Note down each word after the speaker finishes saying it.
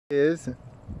Is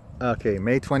okay,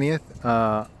 May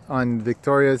 20th on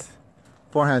Victoria's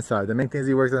forehand side. The main things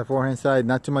he works on the forehand side,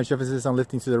 not too much emphasis on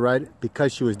lifting to the right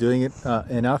because she was doing it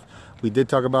enough. We did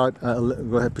talk about,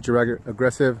 go ahead, put your racket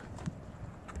aggressive,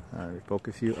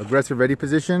 focus you, aggressive ready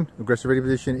position. Aggressive ready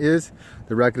position is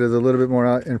the racket is a little bit more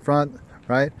out in front,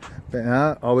 right?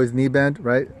 Always knee bend,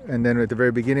 right? And then at the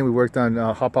very beginning we worked on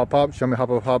hop, hop, hop, show me hop,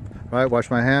 hop, hop, right?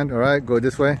 Watch my hand, all right? Go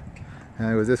this way,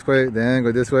 and go this way, then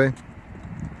go this way.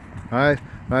 All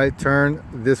right, turn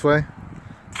this way,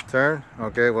 turn.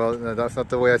 Okay, well, that's not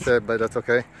the way I said, but that's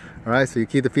okay. All right, so you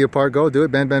keep the feet apart, go, do it,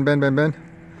 bend, bend, bend, bend, bend,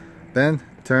 bend,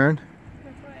 turn.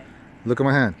 Look at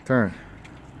my hand, turn.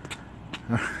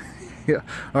 Yeah.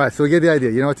 All right, so we get the idea,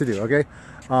 you know what to do, okay?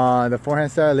 The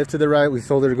forehand side, lift to the right, we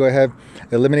told her to go ahead,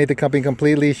 eliminate the cupping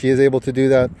completely. She is able to do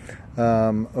that,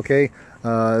 okay?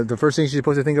 The first thing she's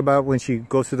supposed to think about when she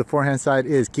goes to the forehand side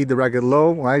is keep the racket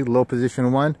low, right? Low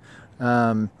position one.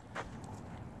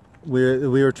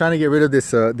 We were trying to get rid of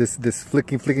this this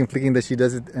flicking that she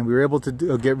does it, and we were able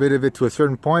to get rid of it to a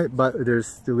certain point, but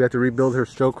we have to rebuild her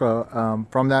stroke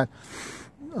from that.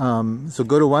 So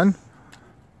go to one,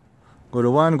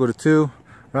 go to two,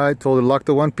 right? Told her to lock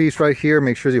the one piece right here.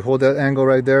 Make sure you hold that angle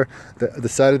right there. The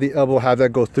side of the elbow, have that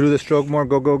go through the stroke more.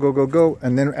 Go, go, go, go, go.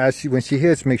 And then when she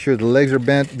hits, make sure the legs are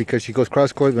bent because she goes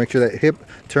cross court. Make sure that hip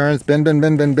turns, bend, bend,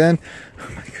 bend, bend, bend. Oh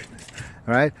my goodness.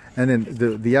 All right, and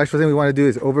then the actual thing we want to do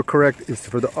is overcorrect, is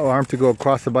for the arm to go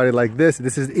across the body like this.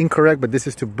 This is incorrect, but this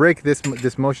is to break this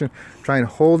motion. Try and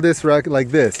hold this racket like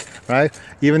this, right?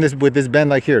 Even this with this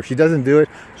bend like here. If she doesn't do it,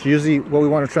 she usually, what we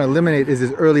want to try and eliminate is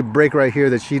this early break right here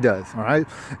that she does. All right,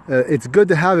 it's good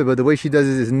to have it, but the way she does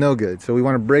it is no good. So we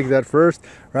want to break that first,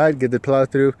 right? Get the plow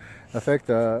through effect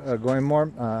going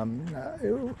more.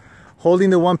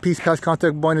 Holding the one piece past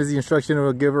contact point is the instruction. It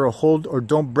will give her a hold, or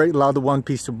don't break, allow the one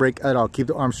piece to break at all. Keep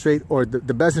the arm straight, or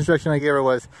the best instruction I gave her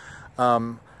was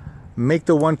make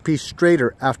the one piece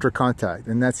straighter after contact,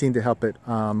 and that seemed to help it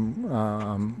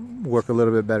work a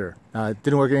little bit better. It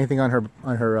didn't work anything on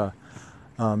her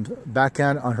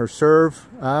backhand, on her serve.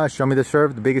 Show me the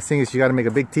serve. The biggest thing is you got to make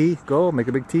a big T. Go, make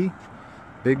a big T.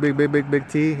 Big, big, big, big, big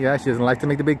T. Yeah, she doesn't like to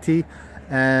make the big T.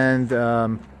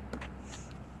 And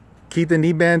keep the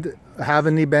knee bend. Have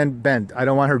a knee bend bent. I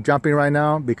don't want her jumping right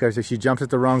now because if she jumps at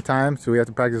the wrong time, so we have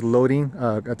to practice loading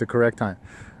at the correct time.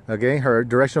 Okay, her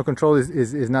directional control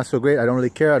is not so great. I don't really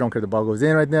care. I don't care if the ball goes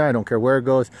in right there. I don't care where it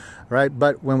goes, right?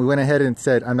 But when we went ahead and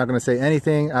said, I'm not going to say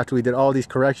anything after we did all these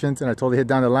corrections, and I told her to hit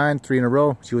down the line 3 in a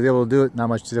row, she was able to do it. Not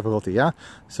much difficulty, yeah?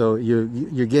 So you're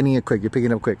getting it quick. You're picking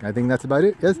it up quick. I think that's about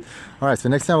it, yes? All right, so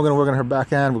next time we're going to work on her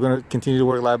backhand. We're going to continue to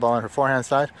work live ball on her forehand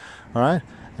side, all right?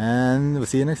 And we'll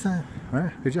see you next time. All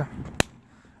right, good job.